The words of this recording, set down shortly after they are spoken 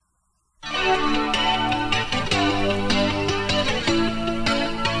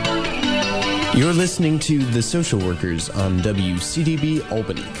You're listening to The Social Workers on WCDB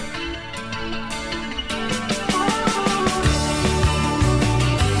Albany.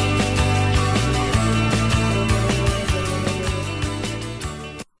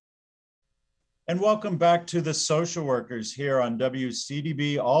 And welcome back to The Social Workers here on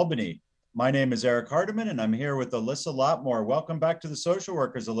WCDB Albany. My name is Eric Hardiman, and I'm here with Alyssa Lotmore. Welcome back to The Social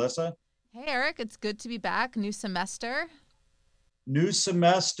Workers, Alyssa. Hey, Eric. It's good to be back. New semester. New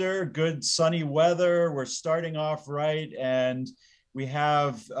semester, good sunny weather. We're starting off right, and we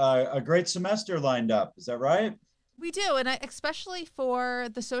have a great semester lined up. Is that right? We do, and especially for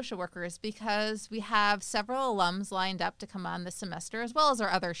the social workers, because we have several alums lined up to come on this semester, as well as our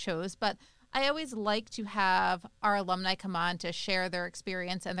other shows. But I always like to have our alumni come on to share their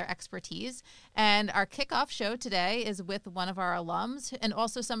experience and their expertise. And our kickoff show today is with one of our alums and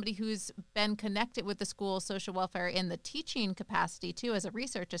also somebody who's been connected with the school of social welfare in the teaching capacity too, as a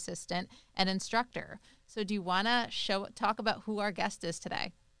research assistant and instructor. So do you want to talk about who our guest is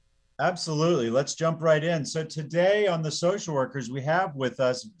today? Absolutely. Let's jump right in. So today on The Social Workers, we have with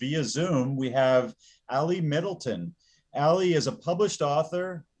us via Zoom, we have Allie Middleton. Allie is a published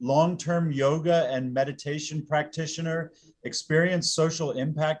author, long-term yoga and meditation practitioner, experienced social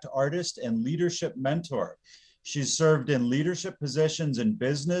impact artist, and leadership mentor. She's served in leadership positions in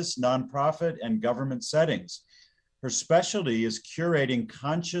business, nonprofit, and government settings. Her specialty is curating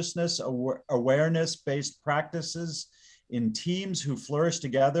consciousness awareness-based practices in teams who flourish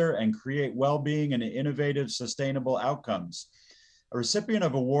together and create well-being and innovative, sustainable outcomes. A recipient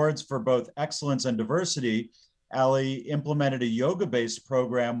of awards for both excellence and diversity, Allie implemented a yoga-based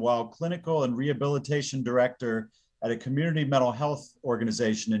program while clinical and rehabilitation director at a community mental health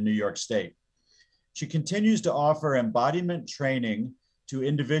organization in New York State. She continues to offer embodiment training to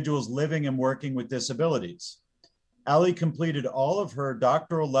individuals living and working with disabilities. Allie completed all of her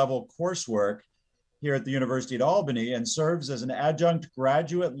doctoral level coursework here at the University at Albany and serves as an adjunct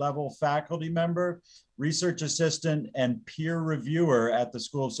graduate level faculty member, research assistant, and peer reviewer at the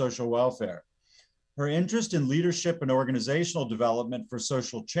School of Social Welfare. Her interest in leadership and organizational development for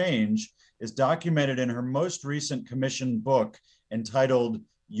social change is documented in her most recent commissioned book entitled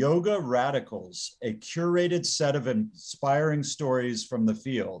Yoga Radicals, a curated set of inspiring stories from the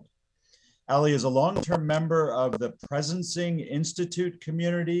field. Allie is a long-term member of the Presencing Institute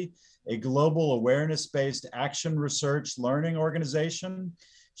community, a global awareness-based action research learning organization.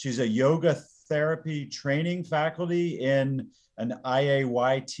 She's a yoga therapy training faculty in an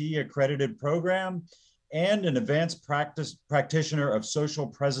IAYT accredited program, and an advanced practitioner of social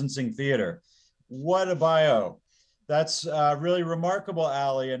presencing theater. What a bio. That's really remarkable,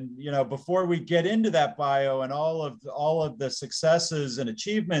 Allie. And before we get into that bio and all of the successes and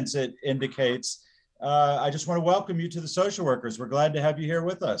achievements it indicates, I just want to welcome you to The Social Workers. We're glad to have you here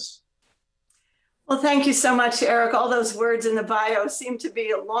with us. Well, thank you so much, Eric. All those words in the bio seem to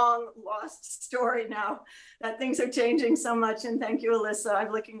be a long lost story now that things are changing so much. And thank you, Alyssa. I'm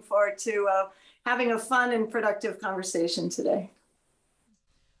looking forward to having a fun and productive conversation today.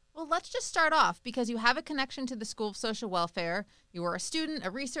 Well, let's just start off because you have a connection to the School of Social Welfare. You were a student,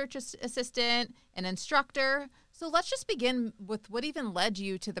 a research assistant, an instructor. So let's just begin with what even led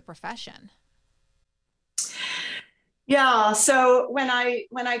you to the profession. Yeah, so when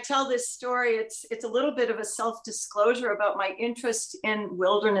I tell this story, it's a little bit of a self-disclosure about my interest in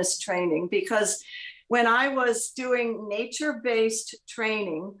wilderness training, because when I was doing nature-based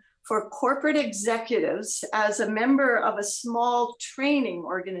training for corporate executives as a member of a small training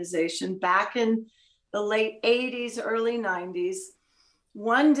organization back in the late 80s, early 90s,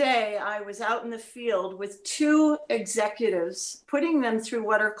 one day I was out in the field with two executives, putting them through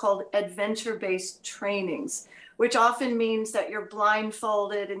what are called adventure-based trainings, which often means that you're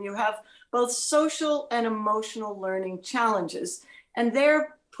blindfolded and you have both social and emotional learning challenges, and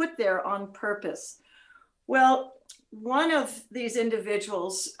they're put there on purpose. Well, one of these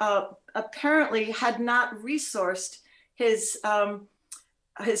individuals apparently had not resourced his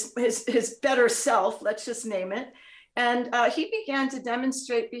better self, let's just name it, and he began to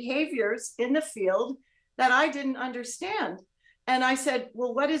demonstrate behaviors in the field that I didn't understand. And I said,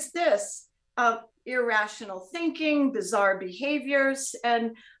 well, what is this? Irrational thinking, bizarre behaviors.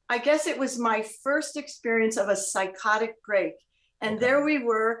 And I guess it was my first experience of a psychotic break. And there we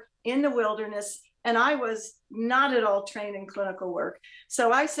were in the wilderness, and I was not at all trained in clinical work.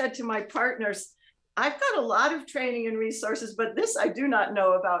 So I said to my partners, I've got a lot of training and resources, but this I do not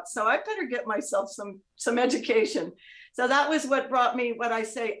know about. So I better get myself some education. So that was what brought me, what I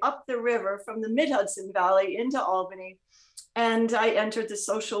say, up the river from the Mid-Hudson Valley into Albany. And I entered the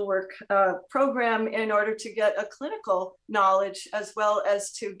social work program in order to get a clinical knowledge as well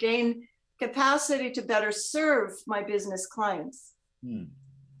as to gain capacity to better serve my business clients.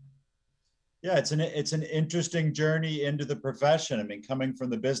 Yeah, it's an interesting journey into the profession. I mean, coming from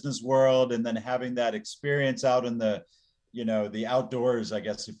the business world and then having that experience out in the, the outdoors, I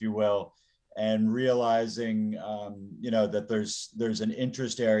guess, if you will, and realizing, that there's an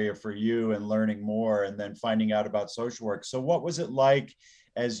interest area for you and learning more, and then finding out about social work. So what was it like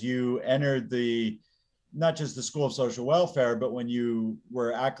as you entered not just the School of Social Welfare, but when you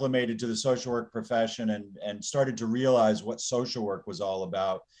were acclimated to the social work profession and started to realize what social work was all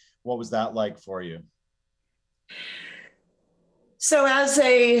about? What was that like for you? So as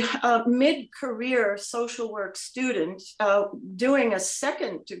a mid-career social work student doing a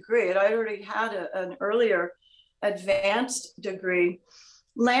second degree, and I already had an earlier advanced degree,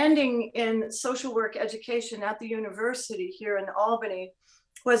 landing in social work education at the university here in Albany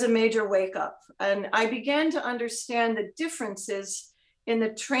was a major wake up. And I began to understand the differences in the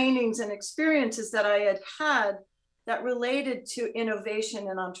trainings and experiences that I had that related to innovation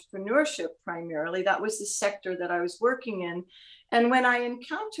and entrepreneurship primarily. That was the sector that I was working in. And when I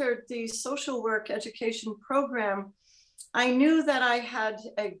encountered the social work education program, I knew that I had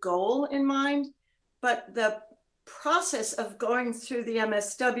a goal in mind, but the process of going through the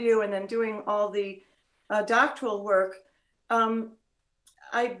MSW and then doing all the doctoral work,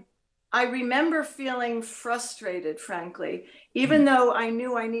 I remember feeling frustrated, frankly, even though I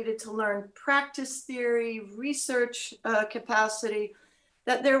knew I needed to learn practice theory, research capacity,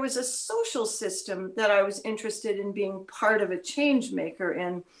 that there was a social system that I was interested in being part of a change maker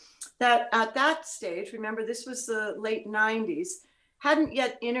in, that at that stage, remember this was the late 90s, hadn't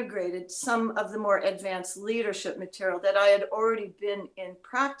yet integrated some of the more advanced leadership material that I had already been in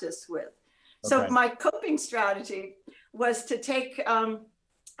practice with. So my coping strategy was to take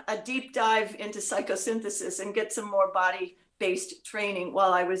a deep dive into psychosynthesis and get some more body-based training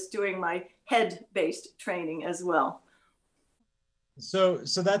while I was doing my head-based training as well. So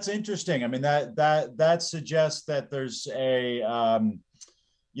that's interesting. I mean, that suggests that there's a,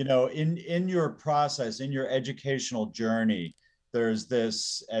 in your process, in your educational journey, there's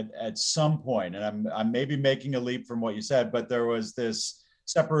this at some point, and I'm maybe making a leap from what you said, but there was this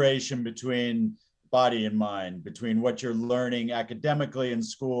separation between body and mind, between what you're learning academically in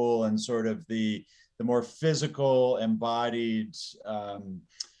school and sort of the more physical, embodied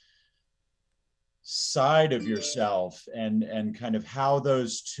side of yourself, and kind of how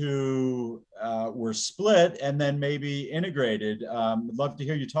those two were split and then maybe integrated. I'd love to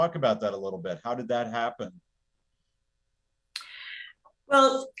hear you talk about that a little bit. How did that happen?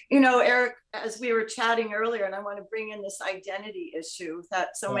 Well, Eric, as we were chatting earlier, and I want to bring in this identity issue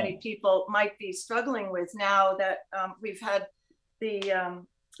that so many people might be struggling with now that we've had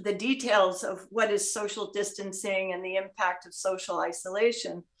the details of what is social distancing and the impact of social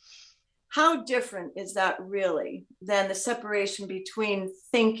isolation. How different is that really than the separation between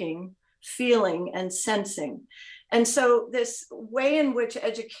thinking, feeling, and sensing? And so this way in which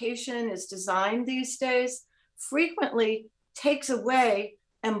education is designed these days frequently takes away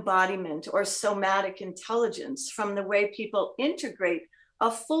embodiment or somatic intelligence from the way people integrate a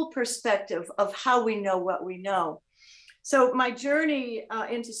full perspective of how we know what we know. So my journey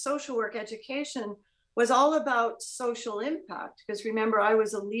into social work education was all about social impact, because remember, I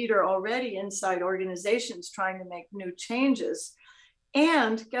was a leader already inside organizations trying to make new changes.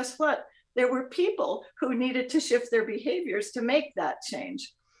 And guess what? There were people who needed to shift their behaviors to make that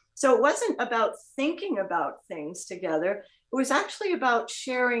change. So it wasn't about thinking about things together. It was actually about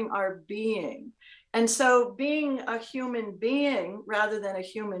sharing our being. And so being a human being rather than a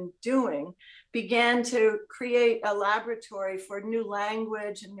human doing began to create a laboratory for new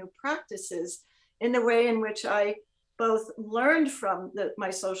language and new practices in the way in which I both learned from my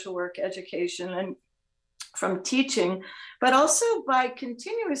social work education and from teaching, but also by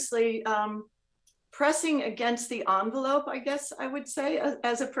continuously pressing against the envelope, I guess I would say,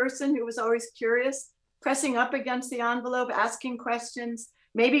 as a person who was always curious, pressing up against the envelope, asking questions,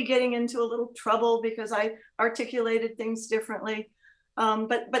 maybe getting into a little trouble because I articulated things differently.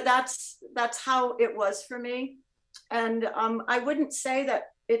 But that's how it was for me. And I wouldn't say that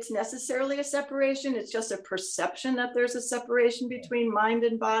it's necessarily a separation. It's just a perception that there's a separation between mind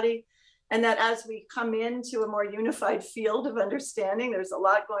and body. And that as we come into a more unified field of understanding, there's a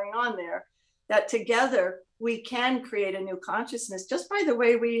lot going on there, that together we can create a new consciousness just by the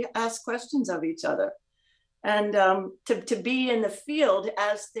way we ask questions of each other. And to be in the field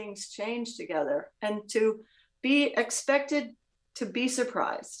as things change together, and to be expected to be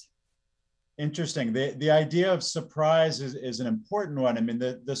surprised. Interesting. The idea of surprise is an important one. I mean,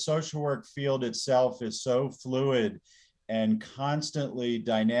 the social work field itself is so fluid and constantly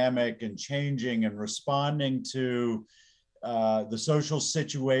dynamic and changing and responding to the social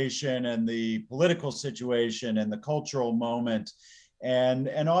situation and the political situation and the cultural moment,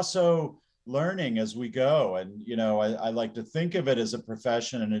 and also learning as we go. And I like to think of it as a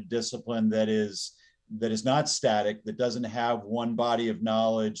profession and a discipline that is not static, that doesn't have one body of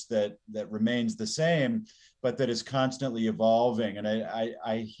knowledge that remains the same, but that is constantly evolving. And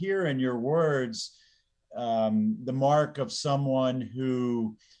I hear in your words the mark of someone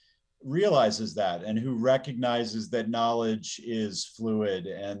who realizes that, and who recognizes that knowledge is fluid,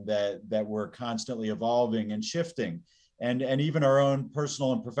 and that we're constantly evolving and shifting, and even our own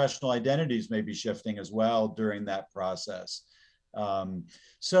personal and professional identities may be shifting as well during that process.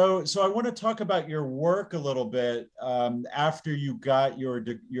 So I want to talk about your work a little bit. After you got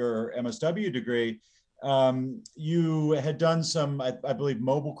your MSW degree, you had done some, I believe,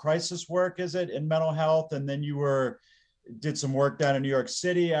 mobile crisis work, is it, in mental health, and then you did some work down in New York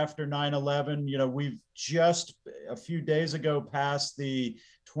City after 9/11. We've just a few days ago passed the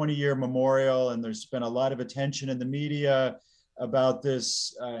 20-year memorial, and there's been a lot of attention in the media about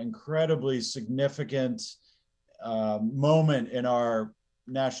this incredibly significant moment in our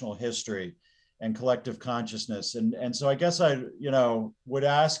national history and collective consciousness. And so I guess I, would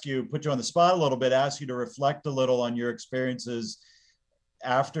ask you, put you on the spot a little bit, ask you to reflect a little on your experiences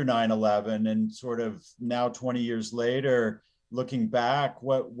after 9/11, and sort of now 20 years later, looking back,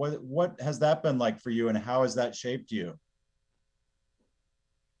 what has that been like for you, and how has that shaped you?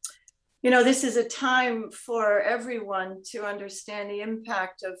 This is a time for everyone to understand the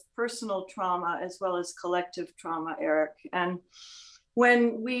impact of personal trauma as well as collective trauma, Eric. And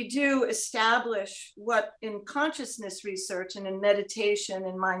when we do establish what in consciousness research and in meditation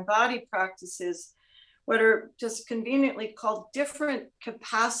and mind-body practices, what are just conveniently called different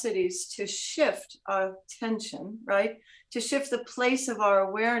capacities to shift our attention, right? To shift the place of our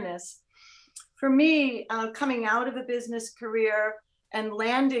awareness. For me, coming out of a business career and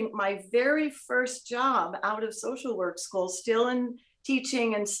landing my very first job out of social work school, still in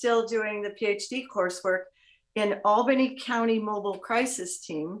teaching and still doing the PhD coursework in Albany County Mobile Crisis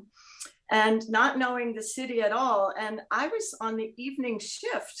Team, and not knowing the city at all. And I was on the evening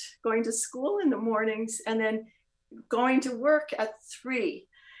shift, going to school in the mornings and then going to work at 3.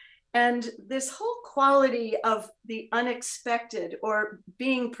 And this whole quality of the unexpected, or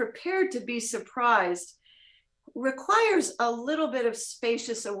being prepared to be surprised, requires a little bit of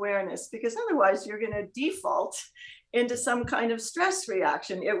spacious awareness, because otherwise you're going to default into some kind of stress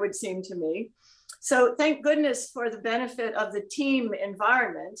reaction, it would seem to me. So thank goodness for the benefit of the team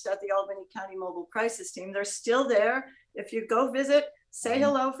environment at the Albany County Mobile Crisis Team. They're still there. If you go visit, say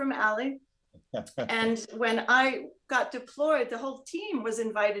hello from Allie. And when I got deployed, the whole team was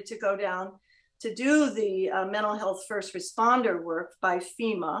invited to go down to do the mental health first responder work by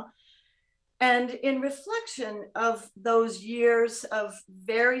FEMA. And in reflection of those years of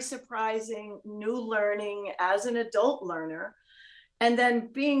very surprising new learning as an adult learner, and then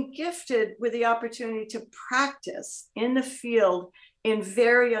being gifted with the opportunity to practice in the field in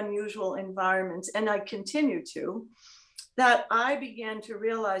very unusual environments, and I continue to, that I began to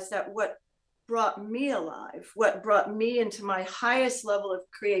realize that what brought me alive, what brought me into my highest level of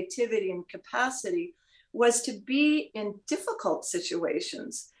creativity and capacity, was to be in difficult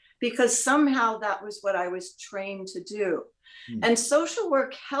situations, because somehow that was what I was trained to do. And social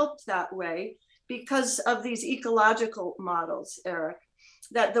work helped that way, because of these ecological models, Eric,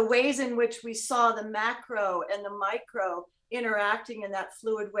 that the ways in which we saw the macro and the micro interacting in that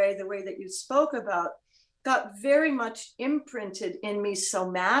fluid way, the way that you spoke about, got very much imprinted in me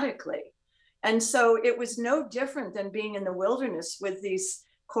somatically. And so it was no different than being in the wilderness with these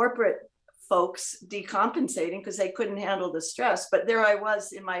corporate folks decompensating because they couldn't handle the stress. But there I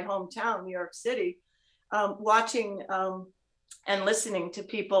was in my hometown, New York City, watching and listening to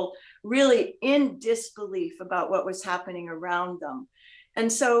people really in disbelief about what was happening around them.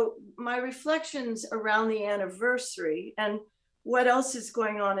 And so my reflections around the anniversary and what else is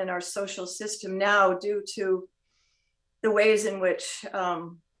going on in our social system now due to the ways in which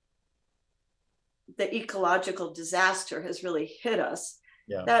the ecological disaster has really hit us,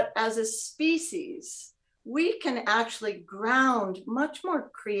 that as a species, we can actually ground much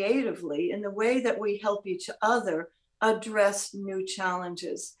more creatively in the way that we help each other address new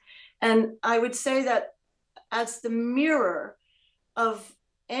challenges. And I would say that as the mirror of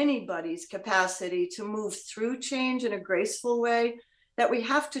anybody's capacity to move through change in a graceful way, that we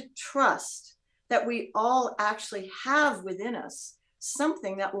have to trust that we all actually have within us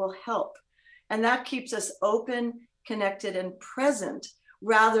something that will help. And that keeps us open, connected, and present,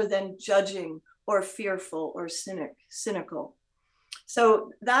 rather than judging or fearful or cynical.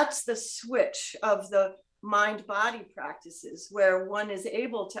 So that's the switch of the mind-body practices, where one is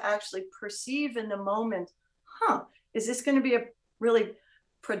able to actually perceive in the moment, is this going to be a really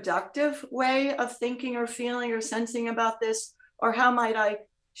productive way of thinking or feeling or sensing about this? Or how might I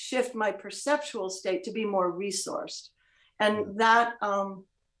shift my perceptual state to be more resourced? And that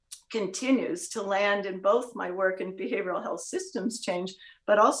continues to land in both my work in behavioral health systems change,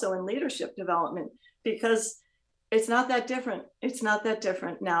 but also in leadership development, because it's not that different. It's not that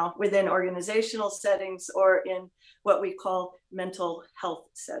different now within organizational settings or in what we call mental health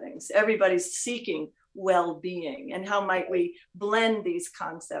settings. Everybody's seeking well-being, and how might we blend these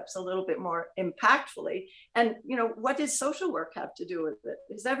concepts a little bit more impactfully? And what does social work have to do with it?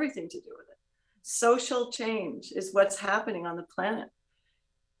 It has everything to do with it. Social change is what's happening on the planet.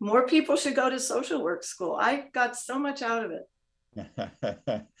 More people should go to social work school. I got so much out of it.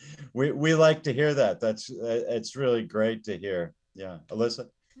 we like to hear that. It's really great to hear. Yeah, Alyssa?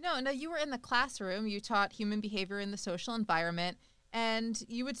 No, you were in the classroom. You taught human behavior in the social environment, and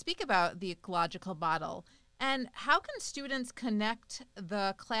you would speak about the ecological model. And how can students connect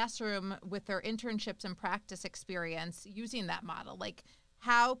the classroom with their internships and practice experience using that model? Like,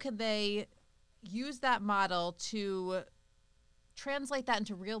 how could they use that model to translate that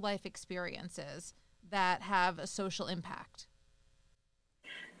into real life experiences that have a social impact?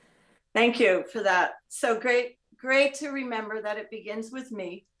 Thank you for that. So great to remember that it begins with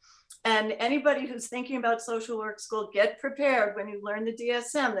me. And anybody who's thinking about social work school, get prepared when you learn the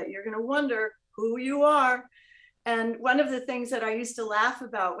DSM that you're going to wonder who you are. And one of the things that I used to laugh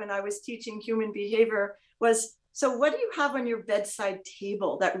about when I was teaching human behavior was, so what do you have on your bedside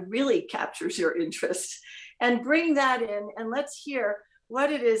table that really captures your interest? And bring that in, and let's hear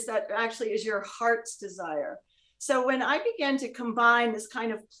what it is that actually is your heart's desire. So when I began to combine this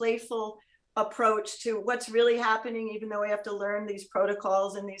kind of playful approach to what's really happening, even though we have to learn these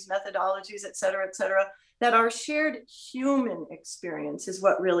protocols and these methodologies, et cetera, that our shared human experience is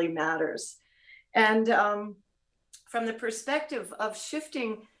what really matters. And from the perspective of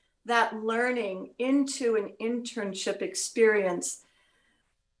shifting that learning into an internship experience,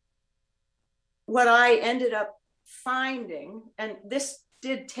 what I ended up finding, and this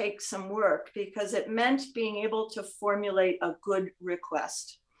did take some work because it meant being able to formulate a good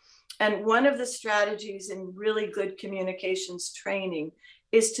request. And one of the strategies in really good communications training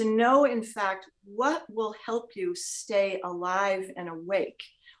is to know, in fact, what will help you stay alive and awake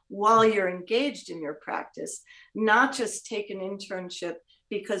while you're engaged in your practice, not just take an internship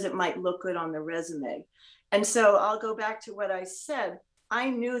because it might look good on the resume. And so I'll go back to what I said. I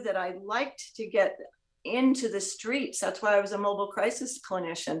knew that I liked to get into the streets. That's why I was a mobile crisis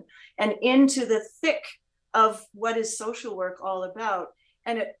clinician, and into the thick of what is social work all about.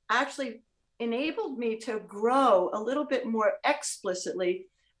 And it actually enabled me to grow a little bit more explicitly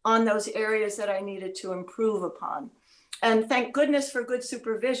on those areas that I needed to improve upon. And thank goodness for good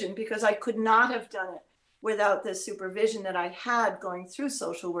supervision, because I could not have done it without the supervision that I had going through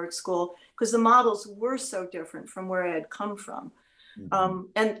social work school, because the models were so different from where I had come from. Mm-hmm.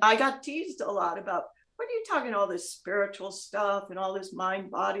 And I got teased a lot about, what are you talking all this spiritual stuff and all this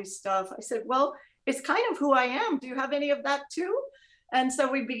mind-body stuff? I said, well, it's kind of who I am. Do you have any of that too? And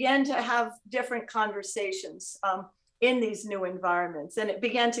so we began to have different conversations in these new environments. And it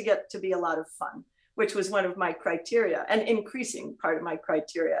began to get to be a lot of fun, which was one of my criteria, and increasing part of my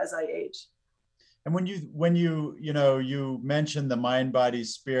criteria as I age. And when you mentioned the mind, body,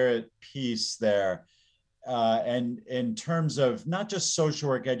 spirit piece there, and in terms of not just social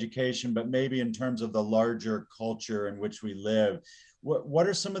work education, but maybe in terms of the larger culture in which we live, what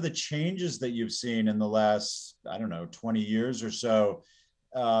are some of the changes that you've seen in the last, 20 years or so?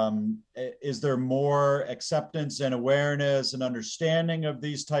 Is there more acceptance and awareness and understanding of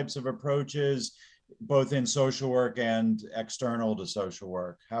these types of approaches, both in social work and external to social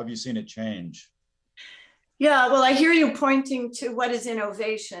work? How have you seen it change? Yeah, well, I hear you pointing to what is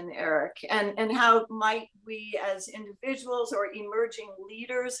innovation, Eric, and how might we as individuals or emerging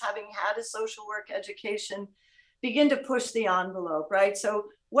leaders, having had a social work education, begin to push the envelope, right? So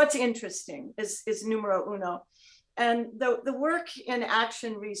what's interesting is numero uno. And the work in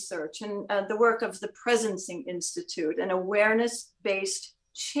action research and the work of the Presencing Institute, an awareness-based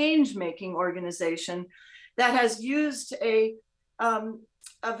change-making organization that has used a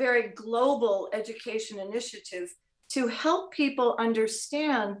very global education initiative to help people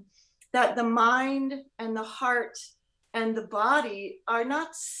understand that the mind and the heart and the body are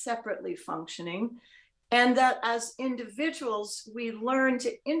not separately functioning. And that as individuals, we learn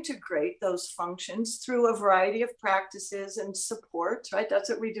to integrate those functions through a variety of practices and supports, right? That's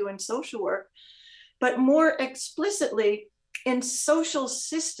what we do in social work. But more explicitly, in social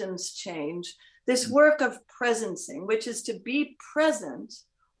systems change, this work of presencing, which is to be present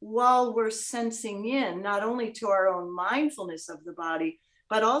while we're sensing in, not only to our own mindfulness of the body,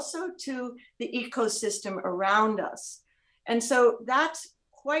 but also to the ecosystem around us. And so that's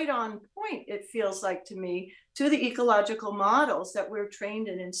quite on point, it feels like to me, to the ecological models that we're trained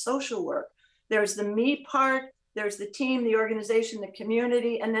in social work. There's the me part, there's the team, the organization, the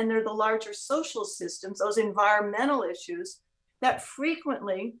community, and then there are the larger social systems, those environmental issues that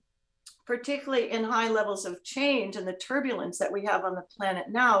frequently, particularly in high levels of change and the turbulence that we have on the planet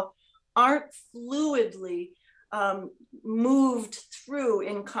now, aren't fluidly moved through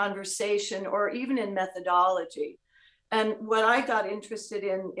in conversation or even in methodology. And what I got interested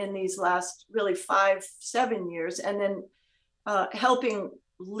in these last really 5-7 years, and then helping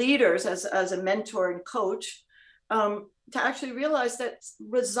leaders as a mentor and coach, to actually realize that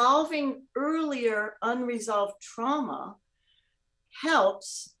resolving earlier unresolved trauma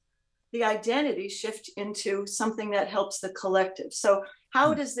helps the identity shift into something that helps the collective. So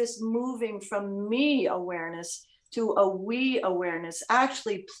how does this moving from me awareness to a we awareness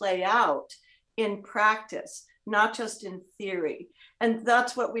actually play out in practice, not just in theory? And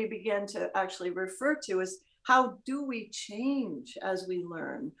that's what we begin to actually refer to as, how do we change as we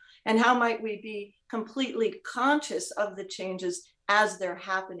learn? And how might we be completely conscious of the changes as they're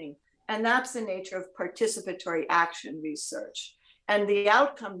happening? And that's the nature of participatory action research. And the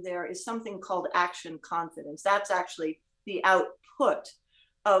outcome there is something called action confidence. That's actually the output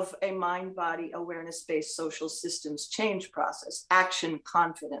of a mind-body awareness-based social systems change process, action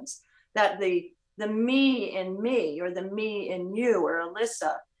confidence. That the me in me, or the me in you, or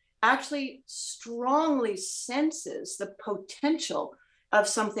Alyssa, actually strongly senses the potential of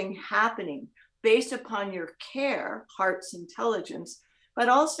something happening based upon your care, heart's intelligence, but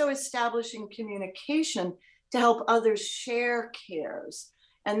also establishing communication to help others share cares.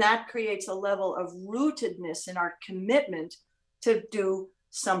 And that creates a level of rootedness in our commitment to do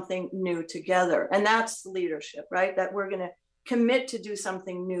something new together. And that's leadership, right? That we're going to commit to do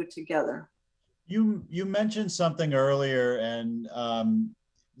something new together. You mentioned something earlier and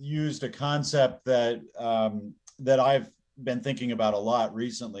used a concept that that I've been thinking about a lot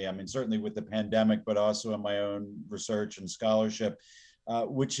recently. I mean, certainly with the pandemic, but also in my own research and scholarship,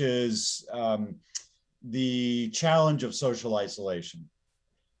 which is the challenge of social isolation,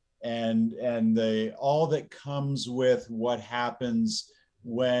 and all that comes with what happens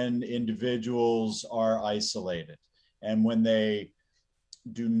when individuals are isolated and when they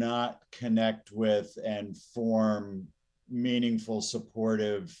do not connect with and form meaningful,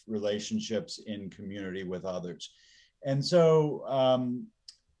 supportive relationships in community with others. And so,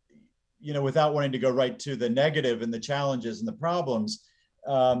 without wanting to go right to the negative and the challenges and the problems,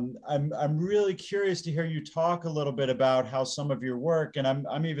 I'm really curious to hear you talk a little bit about how some of your work, and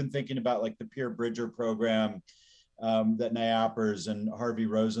I'm even thinking about like the Peer Bridger program that NIAPers and Harvey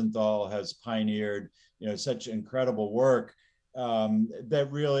Rosenthal has pioneered, such incredible work that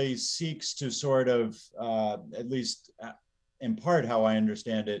really seeks to sort of, at least in part how I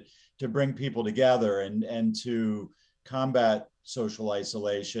understand it, to bring people together and to combat social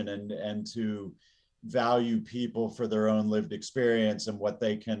isolation and to value people for their own lived experience and what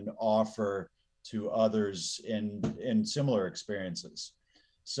they can offer to others in similar experiences.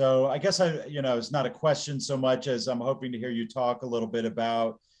 So I guess it's not a question so much as I'm hoping to hear you talk a little bit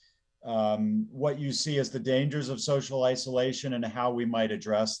about what you see as the dangers of social isolation and how we might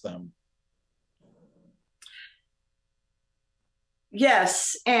address them.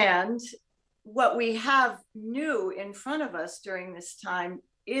 Yes, and what we have new in front of us during this time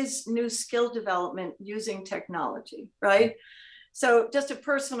is new skill development using technology, right? So just a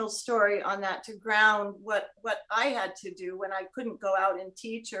personal story on that to ground what I had to do when I couldn't go out and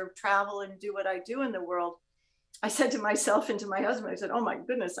teach or travel and do what I do in the world. I said to myself and to my husband, I said, oh my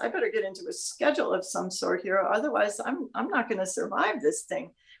goodness, I better get into a schedule of some sort here. Otherwise, I'm not going to survive this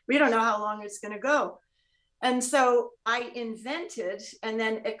thing. We don't know how long it's going to go. And so I invented and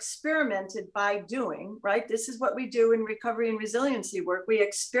then experimented by doing, right? This is what we do in recovery and resiliency work. We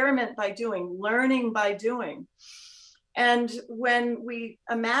experiment by doing, learning by doing. And when we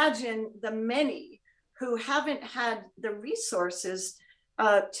imagine the many who haven't had the resources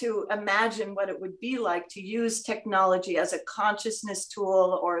to imagine what it would be like to use technology as a consciousness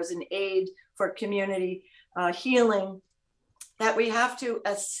tool or as an aid for community healing, that we have to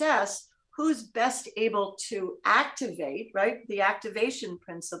assess who's best able to activate, right? The activation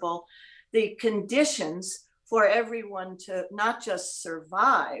principle the conditions for everyone to not just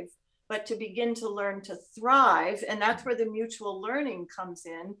survive, but to begin to learn to thrive. And that's where the mutual learning comes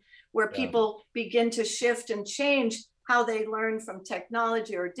in, where people begin to shift and change how they learn from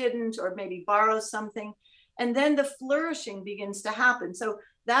technology or didn't, or maybe borrow something. And then the flourishing begins to happen. So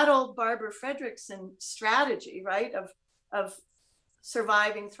that old Barbara Fredrickson strategy, right, of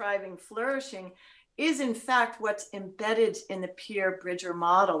surviving, thriving, flourishing, is in fact what's embedded in the peer Bridger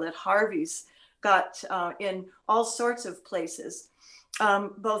model that Harvey's got in all sorts of places,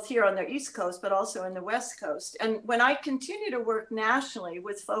 both here on the East Coast, but also in the West Coast. And when I continue to work nationally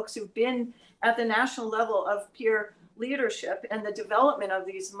with folks who've been at the national level of peer leadership and the development of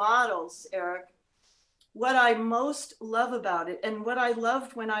these models, Eric, what I most love about it, and what I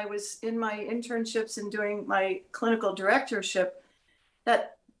loved when I was in my internships and doing my clinical directorship,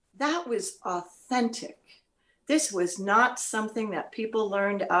 that was authentic. This was not something that people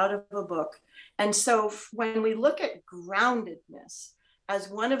learned out of a book. And so when we look at groundedness as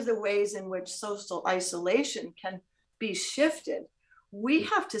one of the ways in which social isolation can be shifted, we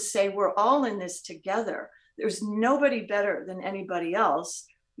have to say we're all in this together. There's nobody better than anybody else.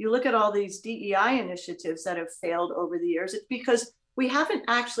 You look at all these DEI initiatives that have failed over the years, it's because we haven't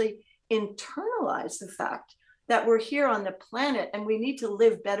actually internalized the fact that we're here on the planet and we need to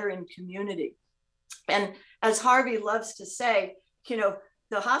live better in community. And as Harvey loves to say, you know,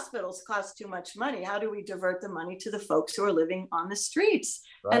 the hospitals cost too much money. How do we divert the money to the folks who are living on the streets?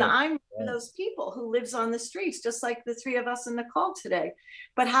 Right. And I'm one of those people who lives on the streets, just like the three of us in the call today.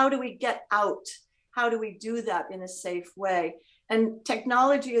 But how do we get out? How do we do that in a safe way? And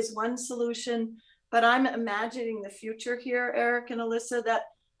technology is one solution, but I'm imagining the future here, Eric and Alyssa, that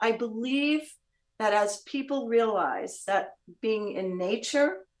I believe that as people realize that being in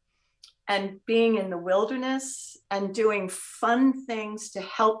nature and being in the wilderness and doing fun things to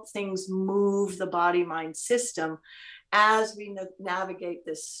help things move the body-mind system as we navigate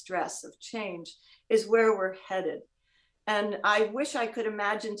this stress of change is where we're headed. And I wish I could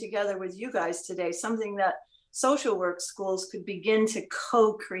imagine together with you guys today something that social work schools could begin to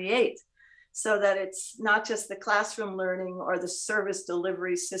co-create, so that it's not just the classroom learning or the service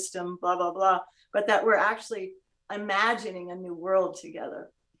delivery system, blah, blah, blah, but that we're actually imagining a new world together.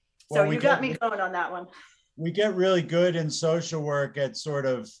 So you got me going on that one. We get really good in social work at sort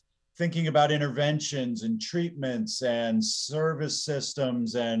of thinking about interventions and treatments and service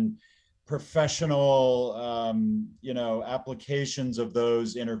systems and professional, applications of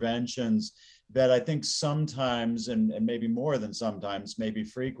those interventions that I think sometimes, and maybe more than sometimes, maybe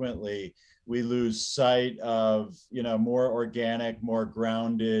frequently, we lose sight of, more organic, more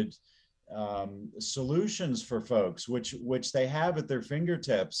grounded solutions for folks, which they have at their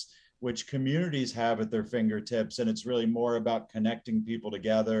fingertips, which communities have at their fingertips. And it's really more about connecting people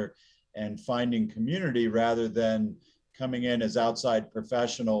together and finding community rather than coming in as outside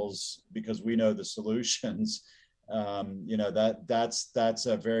professionals because we know the solutions. That's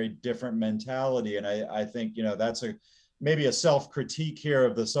a very different mentality. And I think, that's maybe a self-critique here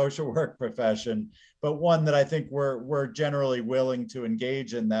of the social work profession, but one that I think we're generally willing to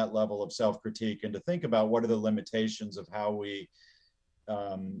engage in that level of self-critique and to think about what are the limitations of how we,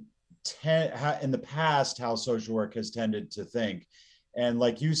 in the past, how social work has tended to think. And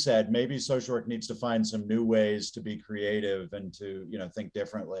like you said, maybe social work needs to find some new ways to be creative and to, think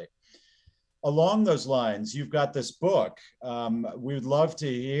differently. Along those lines, you've got this book. We'd love to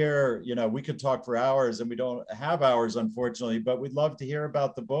hear, we could talk for hours and we don't have hours, unfortunately, but we'd love to hear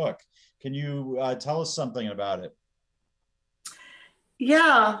about the book. Can you tell us something about it?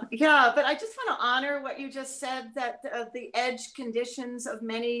 Yeah, but I just want to honor what you just said, that the edge conditions of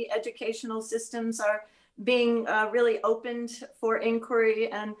many educational systems are being really opened for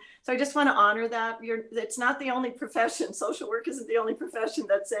inquiry. And so I just want to honor that. It's not the only profession. Social work isn't the only profession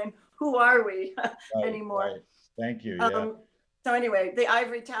that's saying, who are we anymore? Right. Thank you. Yeah. So anyway, the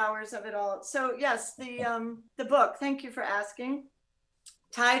ivory towers of it all. So yes, the book, thank you for asking.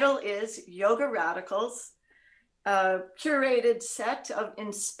 Title is Yoga Radicals, a curated set of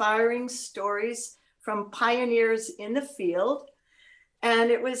inspiring stories from pioneers in the field.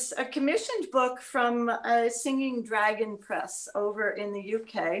 And it was a commissioned book from Singing Dragon Press over in the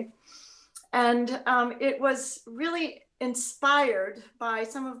UK. And it was really inspired by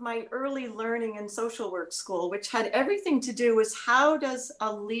some of my early learning in social work school, which had everything to do with how does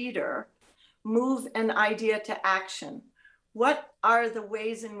a leader move an idea to action? What are the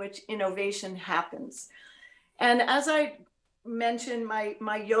ways in which innovation happens? And as I mentioned,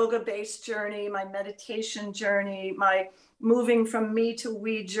 my yoga-based journey, my meditation journey, my moving from me to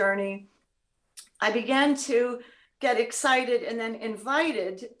we journey, I began to get excited and then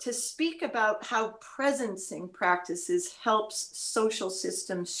invited to speak about how presencing practices helps social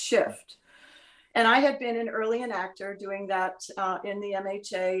systems shift. And I had been an early enactor doing that in the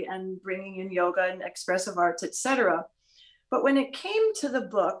MHA and bringing in yoga and expressive arts, etc. But when it came to the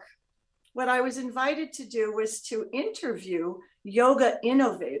book, what I was invited to do was to interview yoga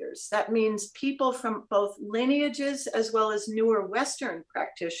innovators. That means people from both lineages as well as newer Western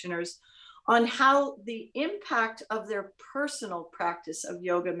practitioners on how the impact of their personal practice of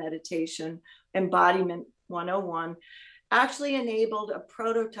yoga meditation, embodiment 101, actually enabled a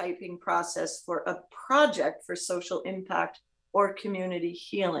prototyping process for a project for social impact or community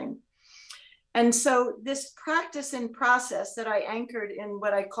healing. And so this practice and process that I anchored in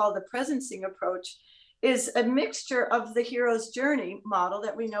what I call the presencing approach is a mixture of the hero's journey model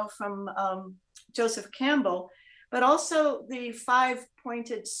that we know from Joseph Campbell, but also the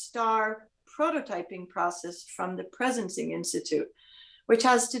 5-pointed star prototyping process from the Presencing Institute, which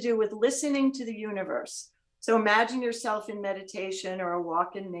has to do with listening to the universe. So imagine yourself in meditation or a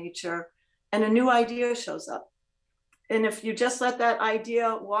walk in nature, and a new idea shows up. And if you just let that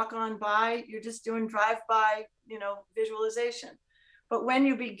idea walk on by, you're just doing drive-by, visualization. But when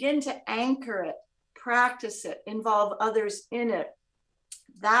you begin to anchor it, practice it, involve others in it,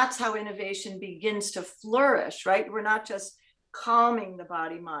 that's how innovation begins to flourish, right? We're not just calming the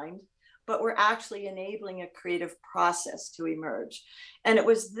body-mind, but we're actually enabling a creative process to emerge. And it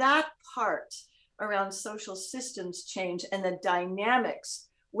was that part around social systems change and the dynamics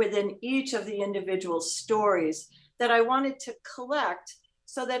within each of the individual stories that I wanted to collect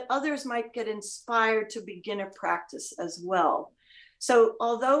so that others might get inspired to begin a practice as well. So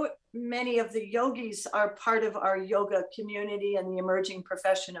although many of the yogis are part of our yoga community and the emerging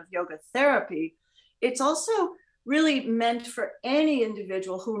profession of yoga therapy, it's also really meant for any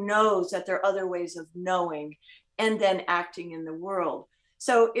individual who knows that there are other ways of knowing and then acting in the world.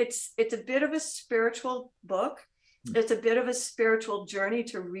 So it's a bit of a spiritual book. It's a bit of a spiritual journey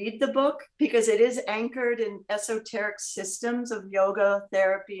to read the book because it is anchored in esoteric systems of yoga,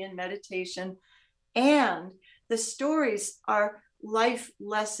 therapy, and meditation. And the stories are life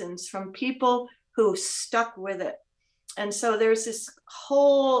lessons from people who stuck with it. And so there's this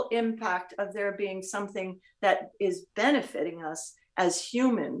whole impact of there being something that is benefiting us as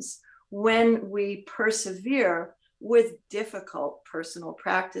humans when we persevere with difficult personal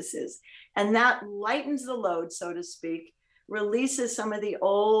practices. And that lightens the load, so to speak, releases some of the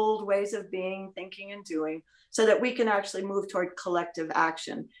old ways of being, thinking, and doing so that we can actually move toward collective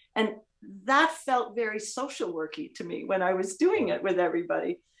action. And that felt very social worky to me when I was doing it with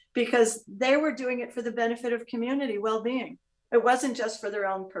everybody, because they were doing it for the benefit of community well-being. It wasn't just for their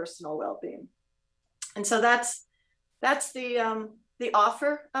own personal well-being. And so that's the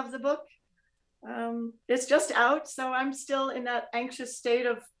offer of the book. It's just out, so I'm still in that anxious state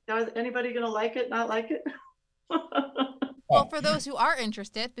of, is anybody going to like it, not like it? Well, for those who are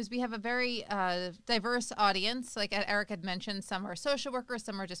interested, because we have a very diverse audience, like Eric had mentioned, some are social workers,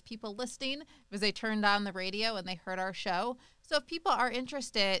 some are just people listening because they turned on the radio and they heard our show. So if people are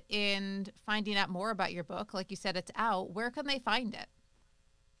interested in finding out more about your book, like you said, it's out, where can they find it?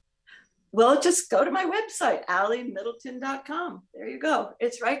 Well, just go to my website, alliemiddleton.com. There you go.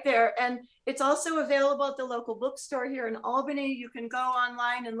 It's right there. And it's also available at the local bookstore here in Albany. You can go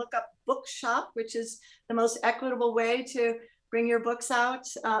online and look up Bookshop, which is the most equitable way to bring your books out.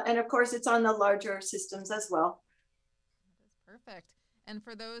 And of course, it's on the larger systems as well. That's perfect. And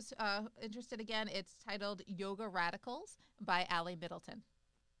for those interested, again, it's titled Yoga Radicals by Allie Middleton.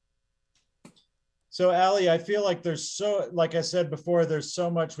 So Allie, I feel like like I said before, there's so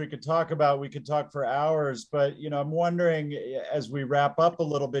much we could talk about. We could talk for hours, but I'm wondering as we wrap up a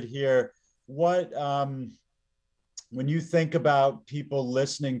little bit here, what, when you think about people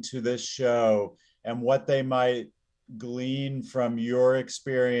listening to this show and what they might glean from your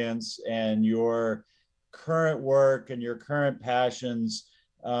experience and your current work and your current passions,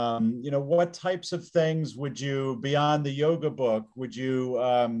 what types of things would you, beyond the yoga book, would you,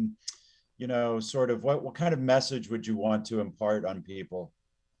 sort of what kind of message would you want to impart on people?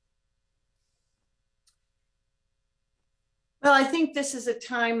 Well, I think this is a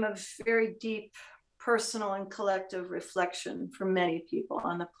time of very deep personal and collective reflection for many people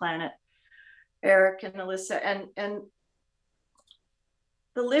on the planet, Eric and Alyssa, and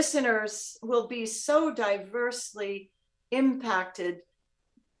the listeners will be so diversely impacted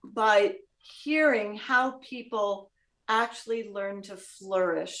by hearing how people actually learn to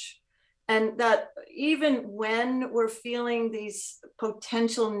flourish. And that even when we're feeling these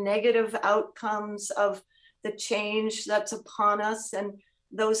potential negative outcomes of the change that's upon us and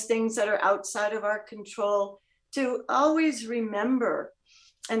those things that are outside of our control, to always remember,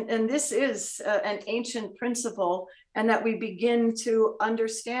 and this is an ancient principle, and that we begin to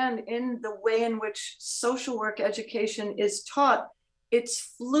understand in the way in which social work education is taught.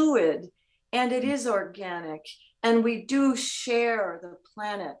 It's fluid and it is organic, and we do share the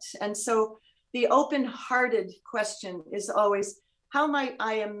planet. And so the open-hearted question is always, how might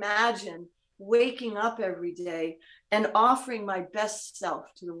I imagine waking up every day and offering my best self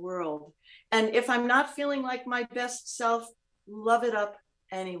to the world? And if I'm not feeling like my best self, love it up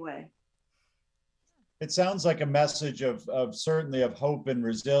anyway. It sounds like a message of certainly of hope and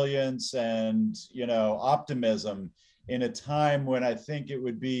resilience and, you know, optimism in a time when I think it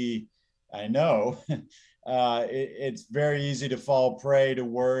would be, I know, it's very easy to fall prey to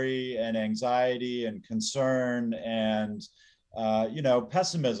worry and anxiety and concern and, you know,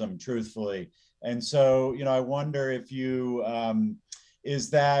 pessimism, truthfully. And so, you know, I wonder if you,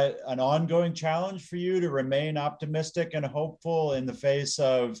 is that an ongoing challenge for you to remain optimistic and hopeful in the face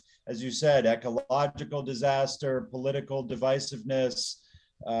of, as you said, ecological disaster, political divisiveness,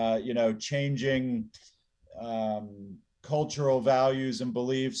 you know, changing cultural values and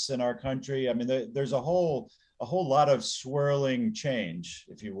beliefs in our country? I mean, there's a whole lot of swirling change,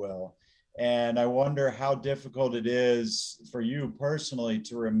 if you will. And I wonder how difficult it is for you personally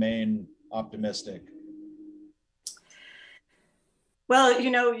to remain optimistic. Well,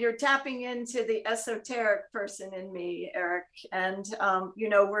 you know, you're tapping into the esoteric person in me, Eric. And, you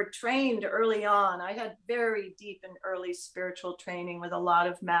know, we're trained early on. I had very deep and early spiritual training with a lot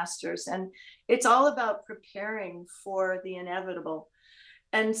of masters. And it's all about preparing for the inevitable.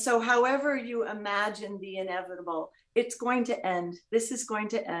 And so however you imagine the inevitable, it's going to end. This is going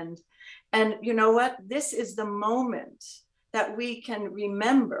to end. And you know what? This is the moment that we can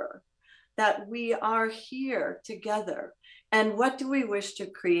remember that we are here together. And what do we wish to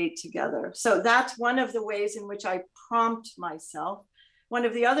create together? So that's one of the ways in which I prompt myself. One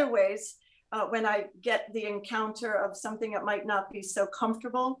of the other ways, when I get the encounter of something that might not be so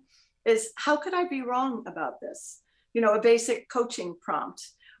comfortable, is how could I be wrong about this? You know, a basic coaching prompt.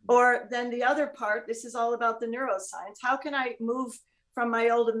 Or then the other part, this is all about the neuroscience. How can I move from my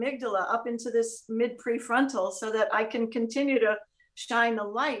old amygdala up into this mid-prefrontal so that I can continue to shine a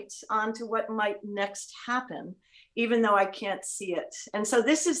light onto what might next happen, even though I can't see it? And so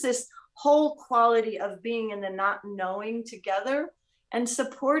this is this whole quality of being in the not knowing together and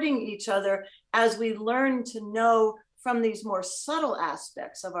supporting each other as we learn to know from these more subtle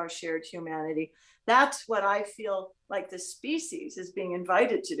aspects of our shared humanity. That's what I feel like the species is being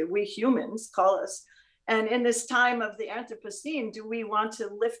invited to do. We humans call us. And in this time of the Anthropocene, do we want to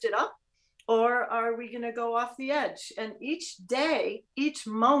lift it up, or are we going to go off the edge? And each day, each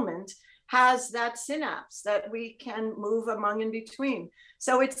moment has that synapse that we can move among and between.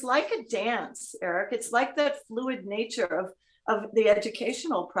 So it's like a dance, Eric. It's like that fluid nature of the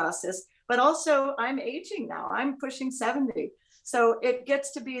educational process. But also, I'm aging now. I'm pushing 70. So it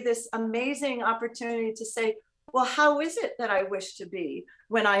gets to be this amazing opportunity to say, well, how is it that I wish to be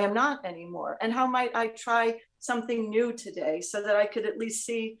when I am not anymore? And how might I try something new today so that I could at least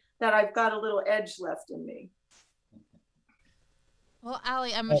see that I've got a little edge left in me? Well,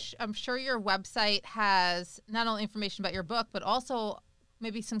 Allie, I'm sure your website has not only information about your book, but also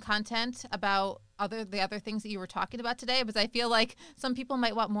maybe some content about the other things that you were talking about today, because I feel like some people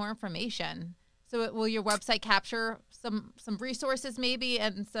might want more information. So will your website capture some resources maybe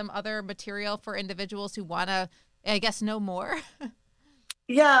and some other material for individuals who want to, I guess, know more?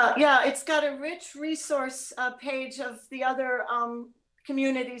 Yeah. It's got a rich resource page of the other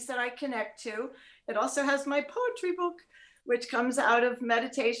communities that I connect to. It also has my poetry book, which comes out of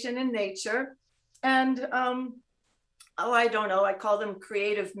meditation and nature. And I don't know, I call them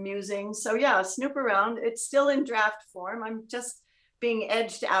creative musings. So yeah, snoop around. It's still in draft form. I'm just being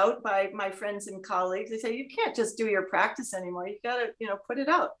edged out by my friends and colleagues. They say, you can't just do your practice anymore. You gotta, put it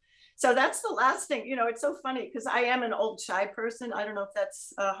out. So that's the last thing. It's so funny because I am an old shy person. I don't know if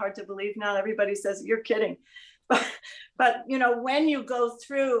that's hard to believe now. Everybody says, you're kidding. But when you go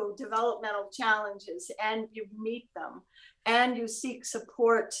through developmental challenges and you meet them and you seek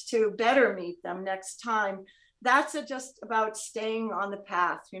support to better meet them next time, that's just about staying on the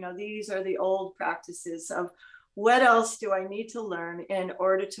path. These are the old practices of what else do I need to learn in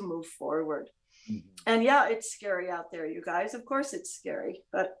order to move forward? Mm-hmm. And yeah, it's scary out there, you guys. Of course it's scary,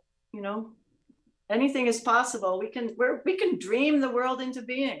 but anything is possible. We can dream the world into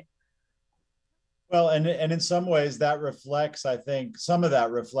being. Well, and in some ways that reflects, I think some of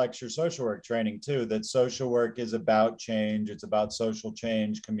that reflects your social work training too, that social work is about change. It's about social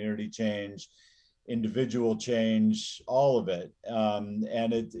change, community change, individual change, all of it.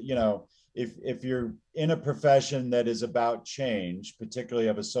 And it, if you're in a profession that is about change, particularly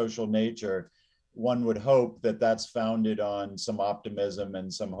of a social nature, one would hope that that's founded on some optimism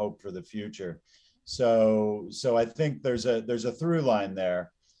and some hope for the future. So I think there's a through line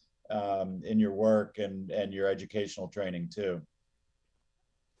there in your work and your educational training too.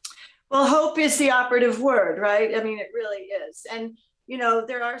 Well, hope is the operative word, right? I mean, it really is. And, you know,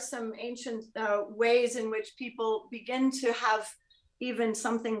 there are some ancient ways in which people begin to have even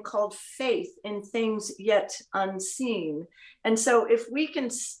something called faith in things yet unseen. And so if we can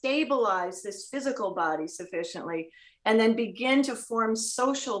stabilize this physical body sufficiently and then begin to form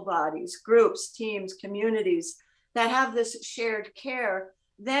social bodies, groups, teams, communities that have this shared care,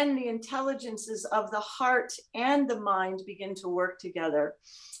 then the intelligences of the heart and the mind begin to work together.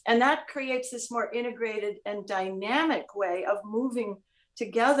 And that creates this more integrated and dynamic way of moving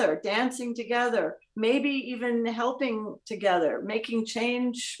together, dancing together, maybe even helping together, making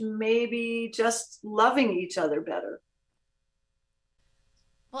change, maybe just loving each other better.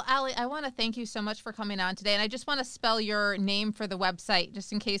 Well, Allie, I want to thank you so much for coming on today. And I just want to spell your name for the website,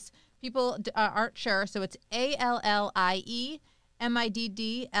 just in case people aren't sure. So it's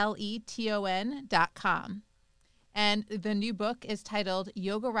ALLIEMIDDLETON.com. And the new book is titled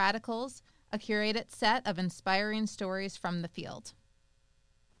Yoga Radicals, a curated set of inspiring stories from the field.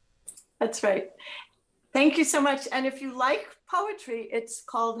 That's right. Thank you so much. And if you like poetry, it's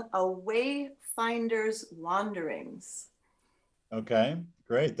called A Wayfinder's Wanderings. Okay,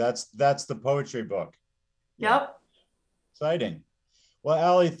 great. That's the poetry book. Yep. Exciting. Well,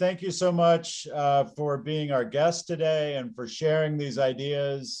 Allie, thank you so much for being our guest today and for sharing these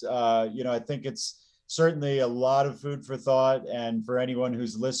ideas. I think it's certainly a lot of food for thought. And for anyone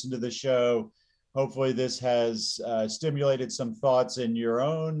who's listened to the show, hopefully this has stimulated some thoughts in your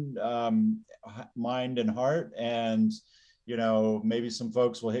own mind and heart. And, maybe some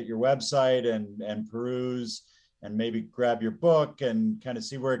folks will hit your website and peruse and maybe grab your book and kind of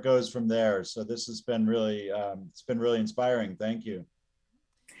see where it goes from there. So this has been really, it's been really inspiring. Thank you.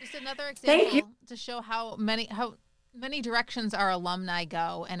 Just another example to show how many directions our alumni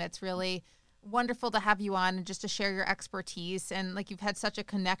go. And it's really wonderful to have you on and just to share your expertise. And like, you've had such a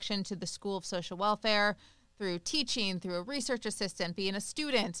connection to the School of Social Welfare through teaching, through a research assistant, being a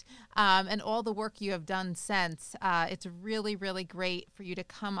student, and all the work you have done since. It's really, really great for you to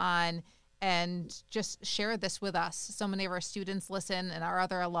come on and just share this with us. So many of our students listen and our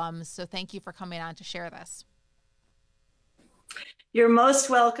other alums. So thank you for coming on to share this. You're most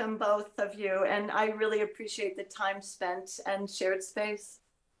welcome, both of you. And I really appreciate the time spent and shared space.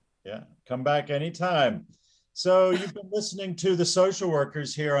 Yeah, come back anytime. So you've been listening to The Social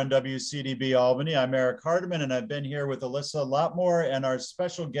Workers here on WCDB Albany. I'm Eric Hardiman, and I've been here with Alyssa Lotmore and our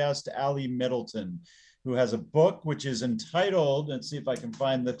special guest, Allie Middleton, who has a book which is entitled, let's see if I can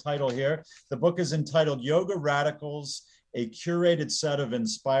find the title here. The book is entitled Yoga Radicals, a curated set of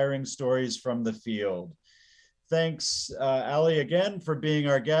inspiring stories from the field. Thanks, Allie, again for being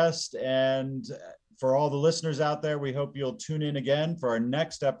our guest. And for all the listeners out there, we hope you'll tune in again for our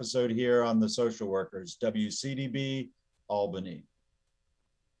next episode here on The Social Workers, WCDB Albany.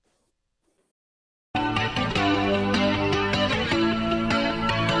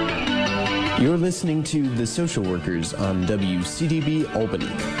 You're listening to The Social Workers on WCDB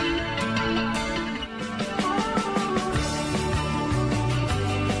Albany.